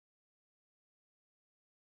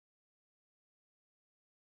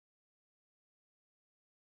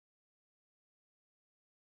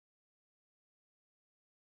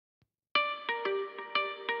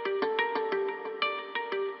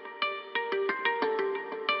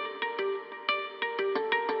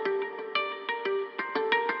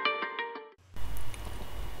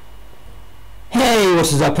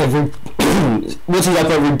What is up, what is up,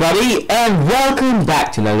 everybody, and welcome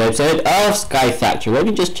back to another episode of Skyfactory. Let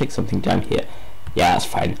me just check something down here. Yeah, that's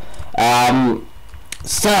fine.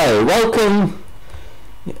 So welcome.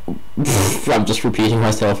 I'm just repeating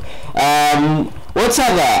myself. What's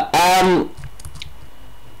up there?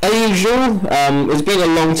 As usual, it's been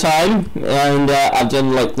a long time, and I've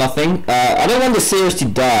done like nothing. I don't want the series to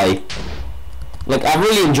die. Like, I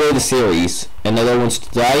really enjoy the series, and I don't want it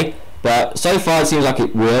to die. But so far, it seems like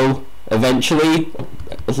it will eventually.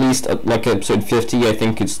 At least like episode 50, I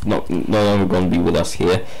think it's no longer going to be with us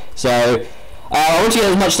here. So I want to get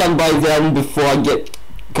as much done by then before I get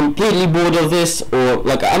completely bored of this, or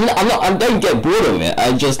like I don't get bored of it.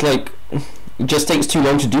 I just like it just takes too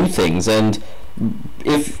long to do things, and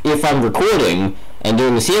if I'm recording and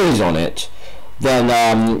doing a series on it,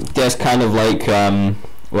 then there's kind of like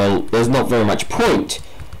well, there's not very much point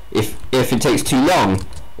if it takes too long.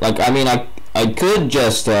 Like, I mean, I could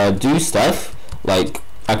just do stuff, like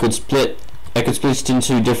I could split it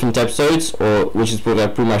into different episodes, or which is what I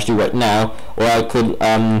pretty much do right now, or I could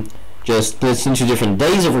just split it into different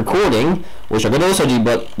days of recording, which I could also do,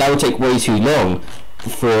 but that would take way too long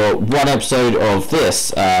for one episode of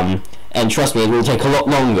this, and trust me, it will take a lot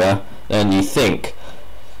longer than you think.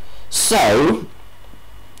 So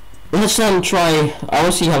let's try. I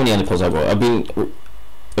want to see how many episodes I've got. I've been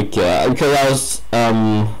okay.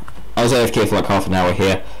 I was AFK for like half an hour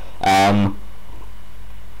here.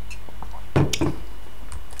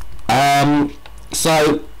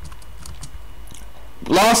 So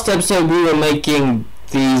last episode we were making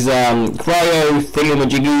these cryo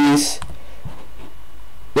thingamajiggies.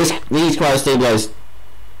 These cryo stabilized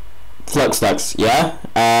flux ducts, yeah.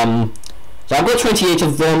 So I've got 28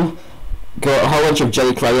 of them. Got a whole bunch of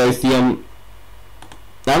jelly cryothium.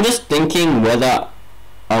 Now I'm just thinking whether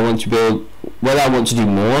I want to do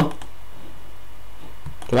more.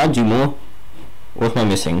 Can I do more? What am I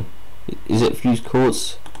missing? Is it fused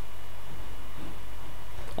quartz?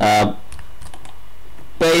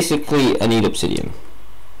 Basically I need obsidian.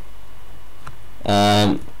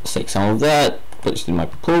 Take some of that, put it in my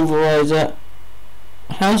pulverizer.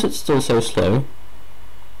 How is it still so slow?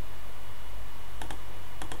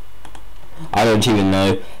 I don't even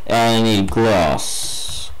know. I need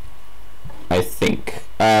glass, I think.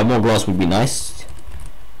 More glass would be nice.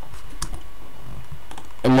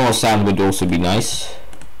 And more sand would also be nice.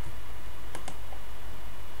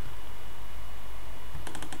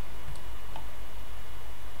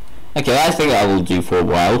 Okay, I think I will do for a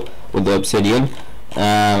while with the obsidian.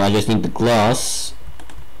 I just need the glass.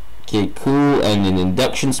 Okay, cool. And an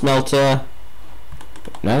induction smelter.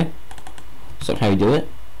 No? Is that how you do it?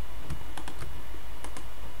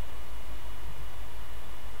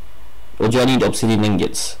 Or do I need obsidian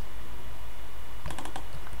ingots?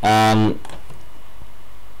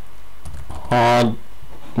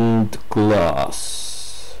 Hardened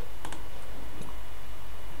glass.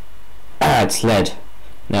 Ah, it's lead.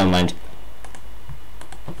 Never mind.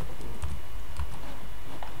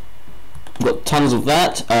 Got tons of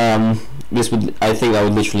that. This would, I think that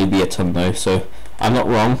would literally be a ton though, so I'm not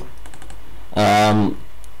wrong. And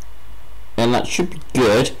that should be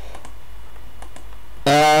good.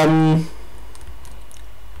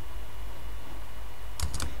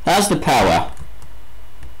 How's the power?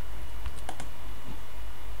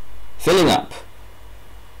 Filling up,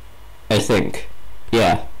 I think.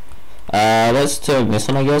 Yeah. Let's turn this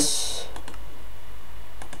on, I guess.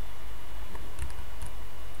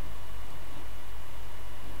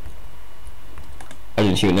 I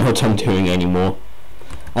don't even know what I'm doing anymore.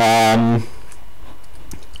 And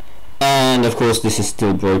of course this is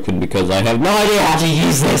still broken because I have no idea how to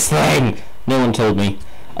use this thing. No one told me.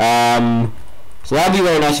 So that'd be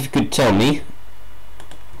very nice if you could tell me.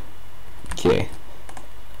 Okay.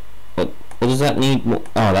 What does that need? More?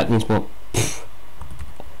 Oh, that needs more.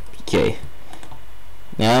 Okay.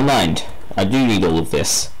 Never mind. I do need all of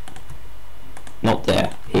this. Not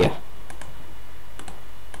there. Here.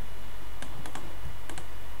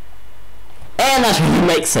 And that really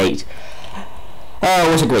makes 8.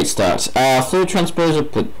 Oh, what a great start. Fluid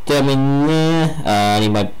transposer, put them in there. I need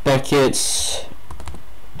my buckets.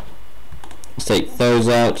 Let's take those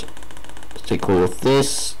out. Let's take all of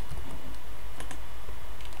this.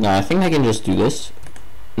 No, I think I can just do this.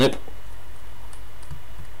 Nope.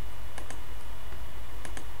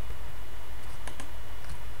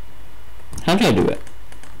 How do I do it?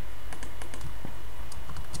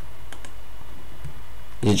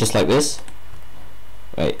 Is it just like this?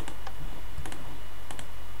 Wait.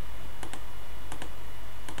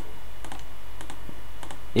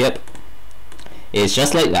 Yep. It's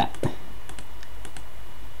just like that.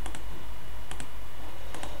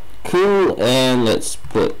 let's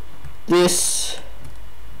put this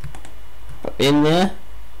in there.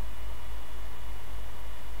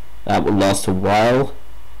 That will last a while.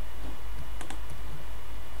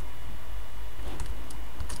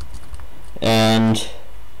 And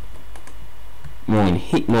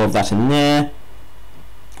more of that in there.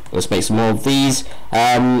 Let's make some more of these.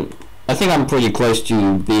 I think I'm pretty close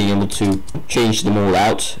to being able to change them all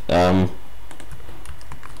out. At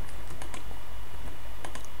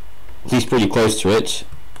least pretty close to it.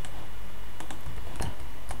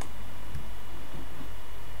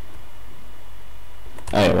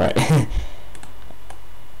 Oh, right.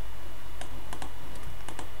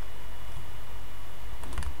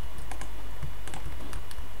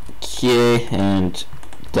 Okay, and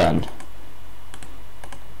done.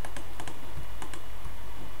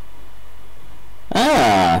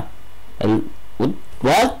 Ah!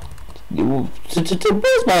 What?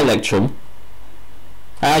 Where's my electrum?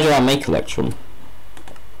 How do I make electrum?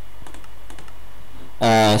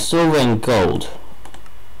 Silver and gold.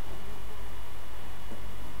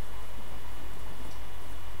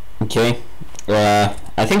 Okay.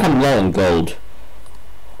 I think I'm low on gold.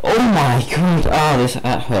 Oh my god! Oh,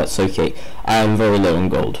 that hurts. Okay, I'm very low on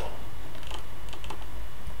gold.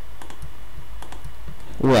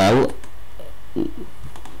 Well,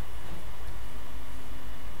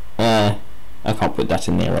 I can't put that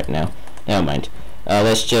in there right now. Never mind.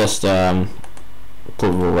 Let's just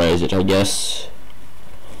pulverize it, I guess.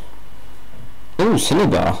 Oh,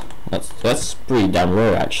 cinnabar. That's pretty damn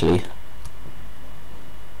rare, actually.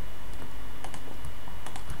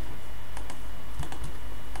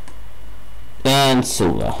 And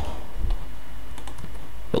silver.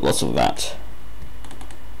 Put lots of that.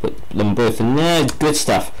 Put them both in there. Good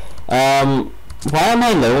stuff. Why am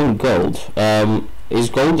I low on gold? Is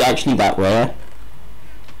gold actually that rare?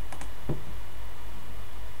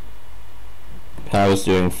 Power's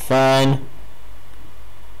doing fine.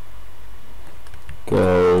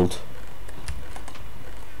 Gold.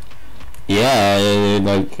 Yeah,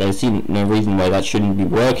 like I see no reason why that shouldn't be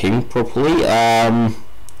working properly.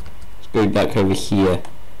 Go back over here.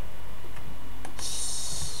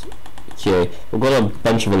 Okay, we've got a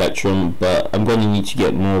bunch of electrum, but I'm going to need to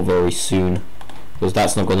get more very soon, because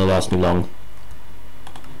that's not going to last me long.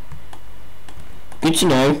 Good to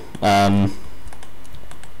know. And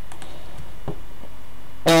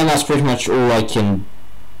that's pretty much all I can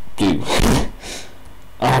do.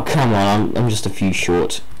 Oh, come on, I'm just a few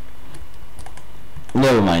short.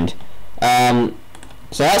 Never mind. So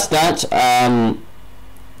that's that.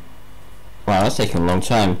 Wow, that's taken a long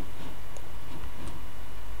time.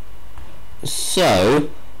 So,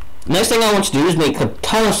 next thing I want to do is make a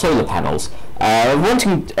ton of solar panels. I've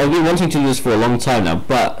been wanting to do this for a long time now,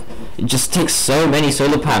 but it just takes so many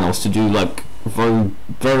solar panels to do like very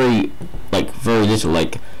little.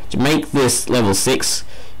 Like to make this level 6,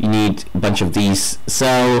 you need a bunch of these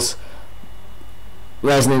cells,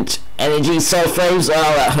 resonant energy cell frames. Oh,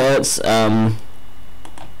 that hurts.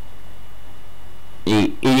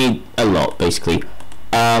 You need a lot, basically.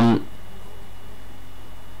 Man,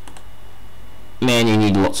 you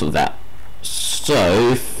need lots of that.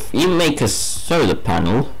 So, if you make a solar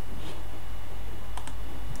panel,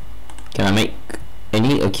 can I make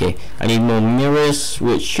any? Okay, I need more mirrors,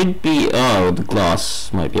 which should be. Oh, the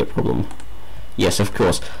glass might be a problem. Yes, of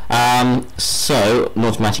course. So, an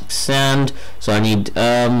automatic sand. So I need.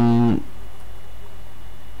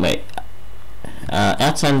 Wait.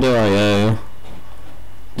 At under IO.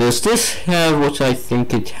 Does this have what I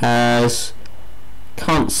think it has?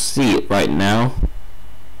 Can't see it right now.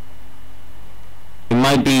 It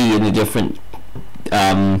might be in a different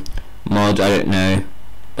mod, I don't know.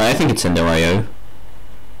 But I think it's under IO.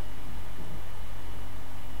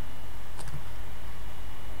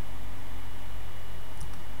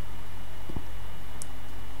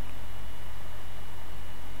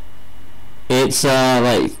 It's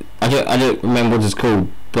like I don't remember what it's called,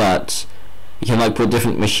 but you can like put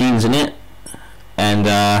different machines in it, and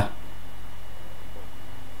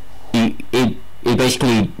it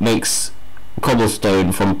basically makes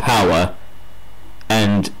cobblestone from power,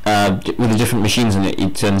 and with the different machines in it,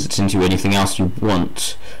 it turns it into anything else you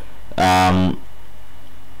want. But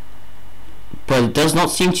it does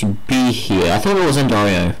not seem to be here. I thought it was in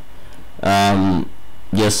Dario.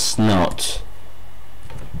 Yes, not.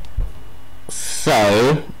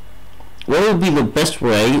 So, what would be the best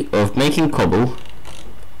way of making cobble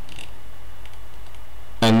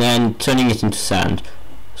and then turning it into sand?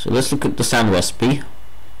 So let's look at the sand recipe.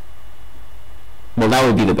 Well, that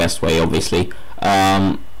would be the best way, obviously.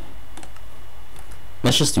 Let's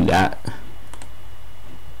just do that.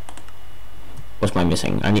 What am I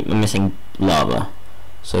missing? I'm missing lava.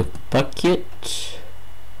 So bucket.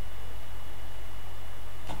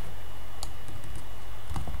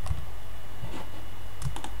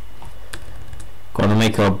 Gonna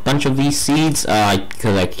make a bunch of these seeds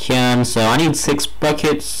because I can. So I need 6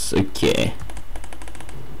 buckets. Okay.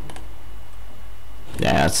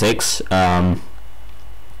 Yeah, that's 6.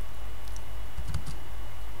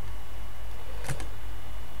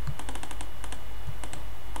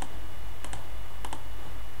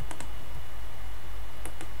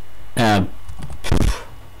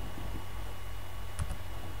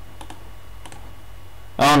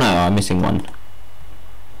 Oh no, I'm missing one.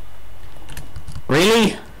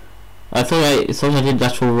 Really? I thought I did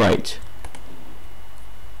that all right.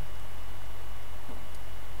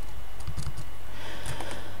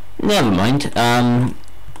 Never mind. And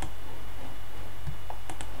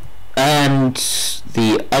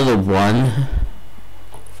the other one,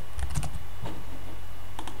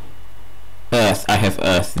 earth. I have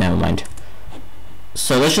earth. Never mind.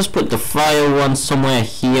 So let's just put the fire one somewhere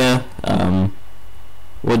here.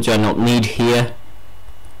 What do I not need here?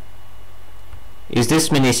 Is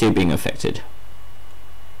this miniature being affected?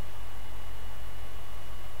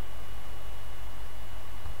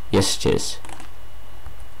 Yes, it is.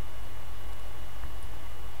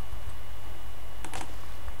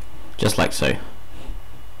 Just like so.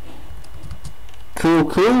 Cool,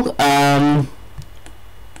 cool.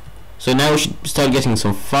 So now we should start getting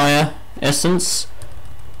some fire essence.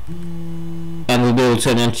 And we'll be able to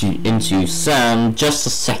turn it into sand. Just a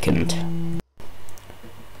second.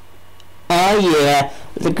 Oh yeah,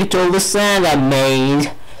 look at all the sand I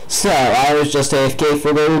made. So I was just AFK for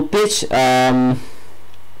a little bit. Yeah,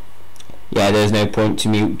 there's no point to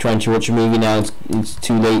me trying to watch a movie now. It's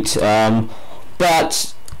too late.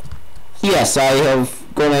 But yes, I have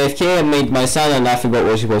gone AFK and made my sand, and I forgot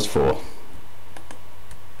what it was for.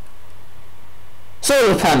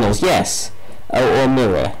 Solar panels, yes, or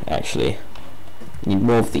mirror actually. Need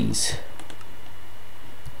more of these.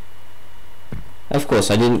 Of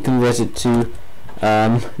course, I didn't convert it to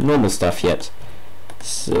normal stuff yet.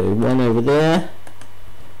 So one over there,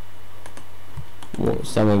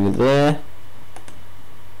 some over there.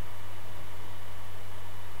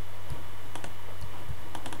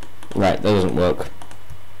 Right, that doesn't work.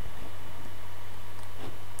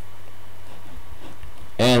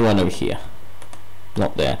 And one over here.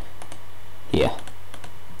 Not there. Here.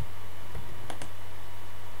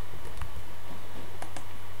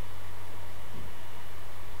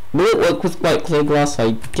 Will it work with white clear glass?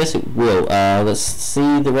 I guess it will. Let's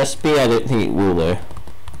see the recipe. I don't think it will though.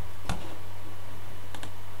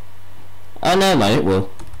 Oh no, man, it will.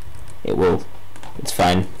 It will. It's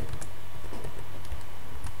fine.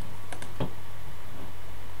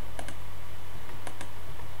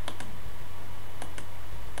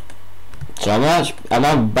 So I'm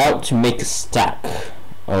about to make a stack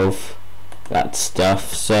of that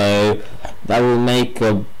stuff. So that will make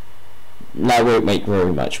a. That won't make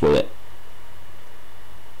very much, will it?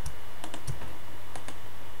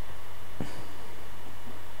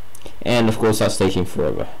 And of course that's taking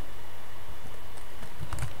forever.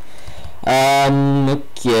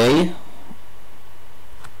 Okay.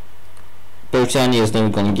 Britannia is never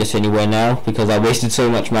gonna get anywhere now because I wasted so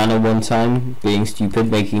much mana one time being stupid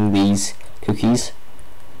making these cookies.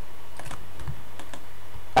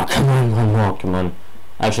 Oh come on, one more, come on.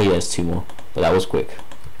 Actually yes, 2 more, but that was quick.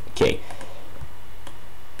 Okay.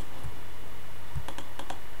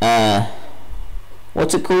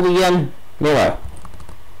 What's it called again? Mirror.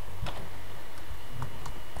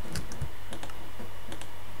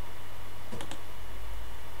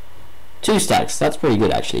 Two stacks, that's pretty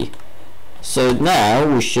good actually. So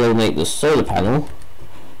now we shall make the solar panel.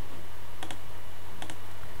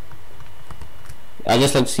 I'd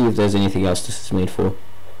just like to see if there's anything else this is made for.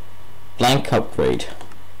 Blank upgrade.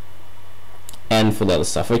 And for the other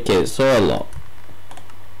stuff. Okay, so a lot.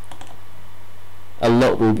 A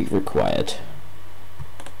lot will be required.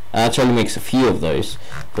 That only makes a few of those.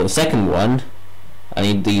 For the second one, I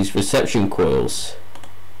need these reception coils.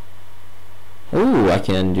 Ooh, I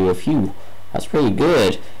can do a few. That's pretty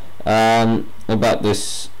good. What about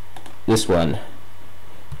this one?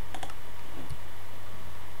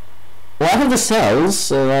 Well, I have the cells,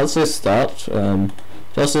 so that's a start.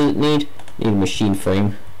 Just need a machine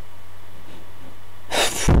frame.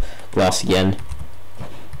 Glass again.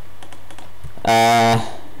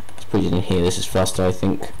 Let's put it in here. This is faster, I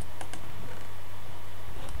think.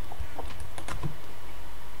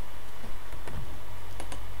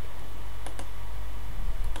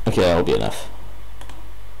 Okay, that'll be enough.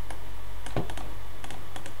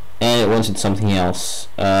 And it wanted something else.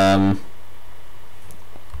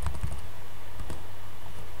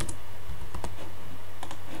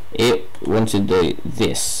 wanted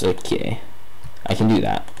this. Okay, I can do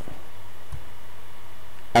that.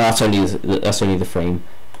 And that's only the frame.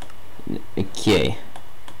 Okay,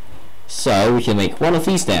 so we can make one of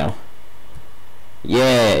these now.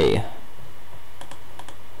 Yay!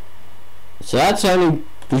 So that only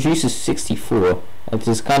produces 64. That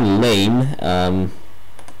is kind of lame,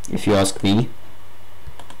 if you ask me.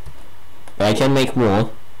 But I can make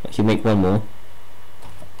more. I can make one more.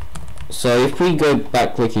 So if we go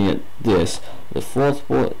back looking at this, the fourth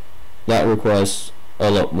board, that requires a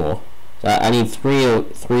lot more. So I need three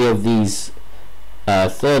of these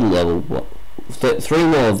third level. Three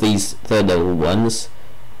more of these third level ones.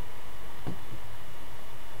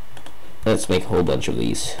 Let's make a whole bunch of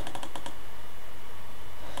these.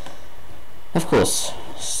 Of course,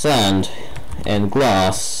 sand and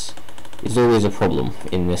glass is always a problem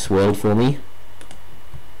in this world for me.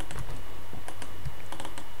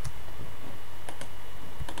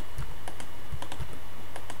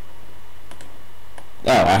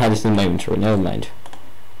 Oh, I had this in my inventory, never mind.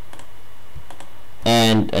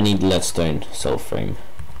 And I need leadstone cell frame.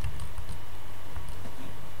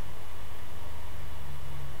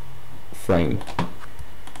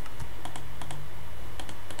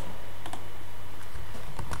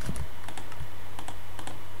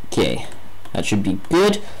 Okay, that should be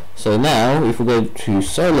good. So now, if we go to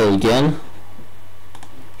solo again,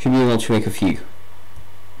 should be able to make a few.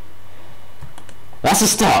 That's a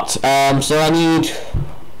start. So I need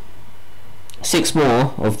 6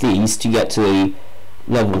 more of these to get to the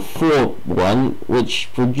level 4 one, which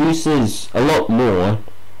produces a lot more,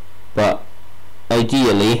 but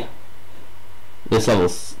ideally this level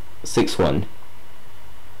 6 one.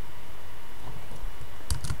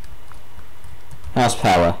 House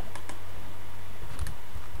power.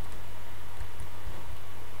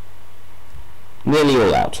 Nearly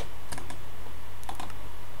all out.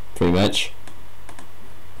 Pretty much.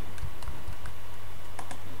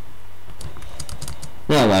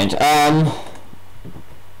 Never mind.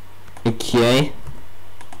 Okay.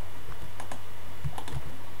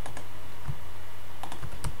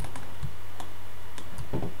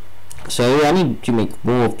 So I need to make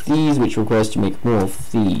more of these, which requires to make more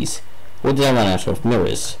of these. What did I run out of?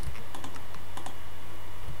 Mirrors.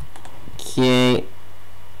 Okay.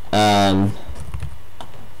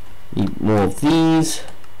 Need more of these.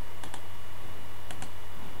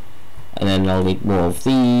 And then I'll need more of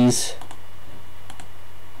these.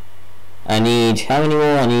 I need, how many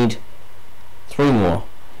more? I need 3 more.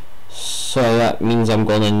 So that means I'm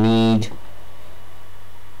gonna need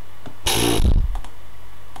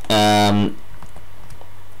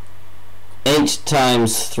 8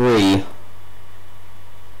 times 3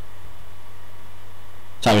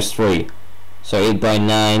 times 3. So 8 by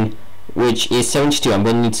 9, which is 72. I'm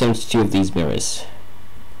gonna need 72 of these mirrors.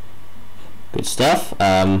 Good stuff.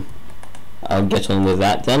 I'll get on with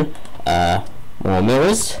that then. More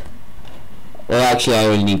mirrors. Well, actually, I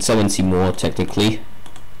only need 70 more, technically.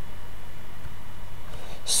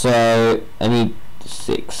 So, I need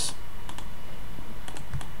 6.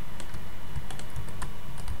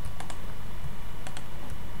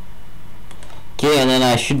 Okay, and then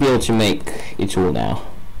I should be able to make it all now.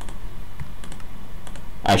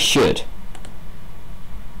 I should.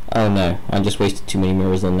 Oh no, I just wasted too many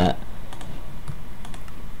mirrors on that.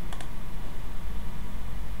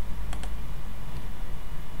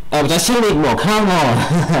 Oh, but I still need more, come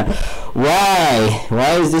on! Why?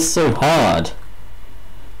 Why is this so hard?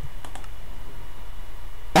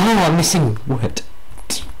 Oh, I'm missing wood.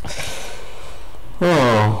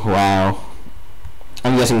 Oh, wow.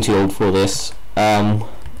 I'm getting too old for this.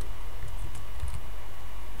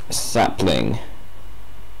 Sapling.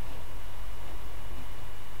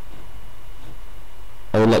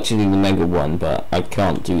 I would like to do the mega one, but I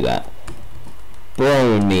can't do that.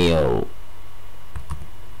 Bone meal.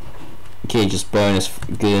 Okay, just bone is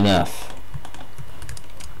good enough.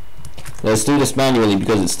 Let's do this manually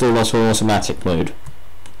because it's still not on automatic mode.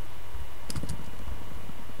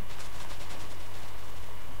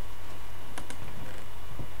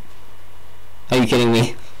 Are you kidding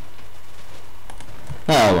me?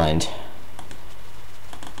 Oh, mind.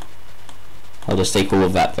 I'll just take all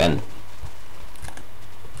of that then.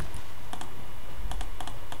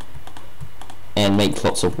 And make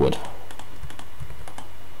lots of wood.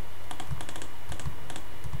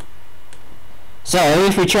 So,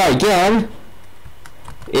 if we try again,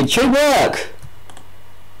 it should work!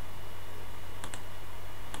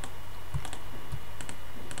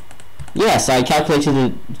 Yes, I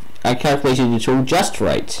calculated it all just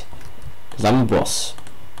right. Because I'm a boss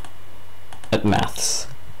at maths.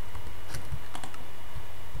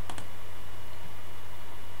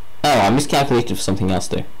 Oh, I miscalculated for something else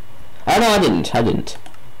though. Oh no, I didn't.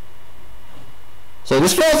 So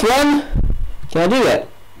this fourth one, can I do it?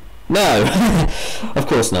 No, of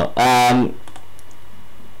course not.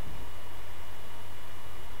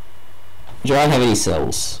 Do I have any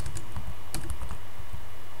cells?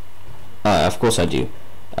 Of course I do.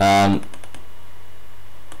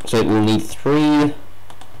 So it will need 3.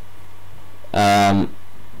 I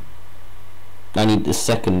need the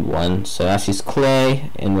second one, so that is clay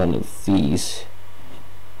in one of these.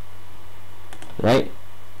 Right?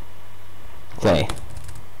 Clay.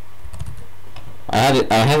 I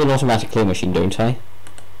have an automatic clay machine, don't I?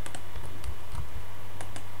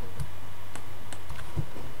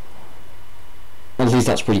 At least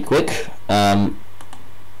that's pretty quick.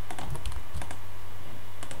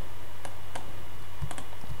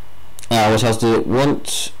 What else do it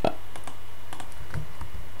want?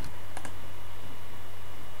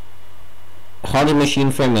 Hardened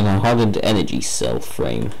machine frame and a hardened energy cell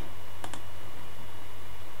frame.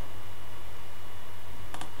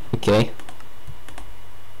 Okay.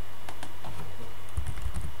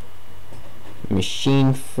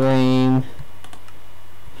 Machine frame.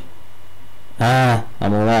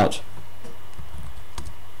 I'm all out.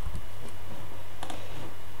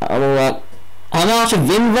 I'm all out. I'm out of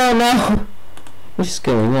Vinvar now? What is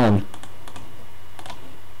going on?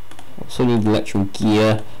 Also need electrical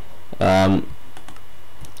gear.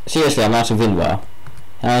 Seriously, I'm out of Vinvar.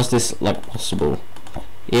 How is this like possible?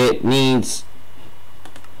 It needs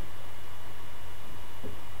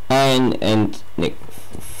iron and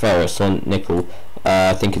ferrous and nickel.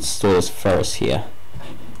 I think it stores ferrous here.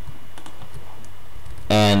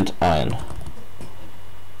 And iron.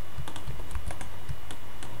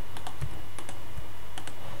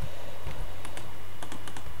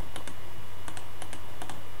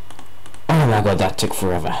 Oh my god, that took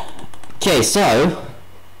forever. Okay, so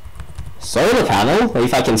solar panel,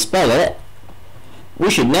 if I can spell it, we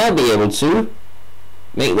should now be able to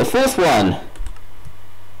make the fourth one.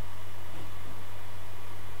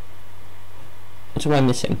 What am I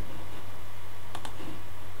missing?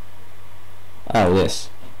 Oh, this.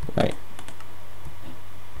 Right.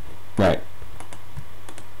 Right.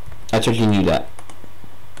 I totally knew that.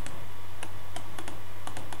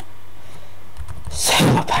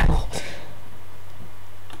 Solar panel.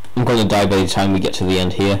 I'm going to die by the time we get to the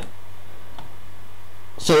end here.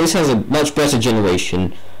 So this has a much better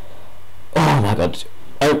generation. Oh my god.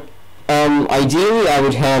 Ideally I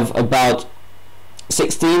would have about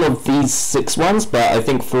 16 of these 6 ones, but I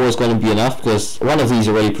think 4 is going to be enough because one of these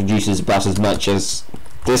already produces about as much as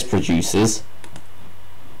this produces.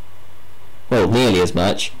 Well, nearly as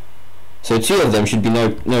much. So 2 of them should be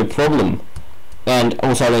no problem. And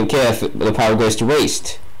also I don't care if the power goes to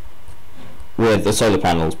waste with the solar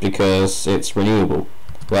panels because it's renewable,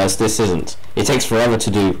 whereas this isn't. It takes forever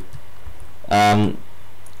to do.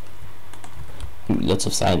 Lots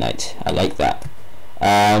of cyanide. I like that.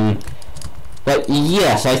 But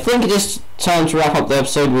yes, I think it is time to wrap up the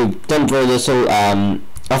episode. We've done very little.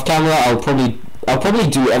 Off camera, I'll probably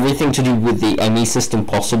do everything to do with the ME system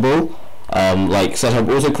possible. Like set up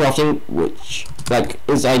auto crafting,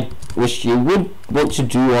 which you would want to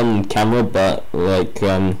do on camera, but like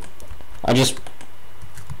as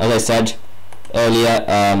I said earlier,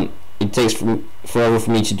 it takes forever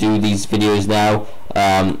for me to do these videos now,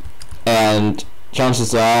 and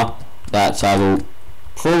chances are that I will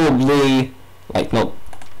probably like not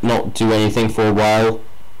do anything for a while.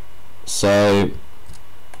 So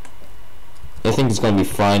I think it's going to be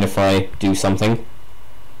fine if I do something.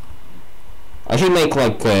 I should make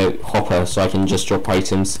like a hopper so I can just drop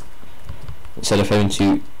items instead of having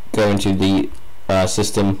to go into the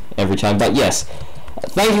system every time. But yes,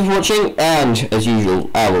 thank you for watching, and as usual,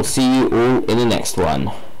 I will see you all in the next one.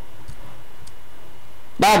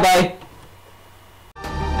 Bye bye.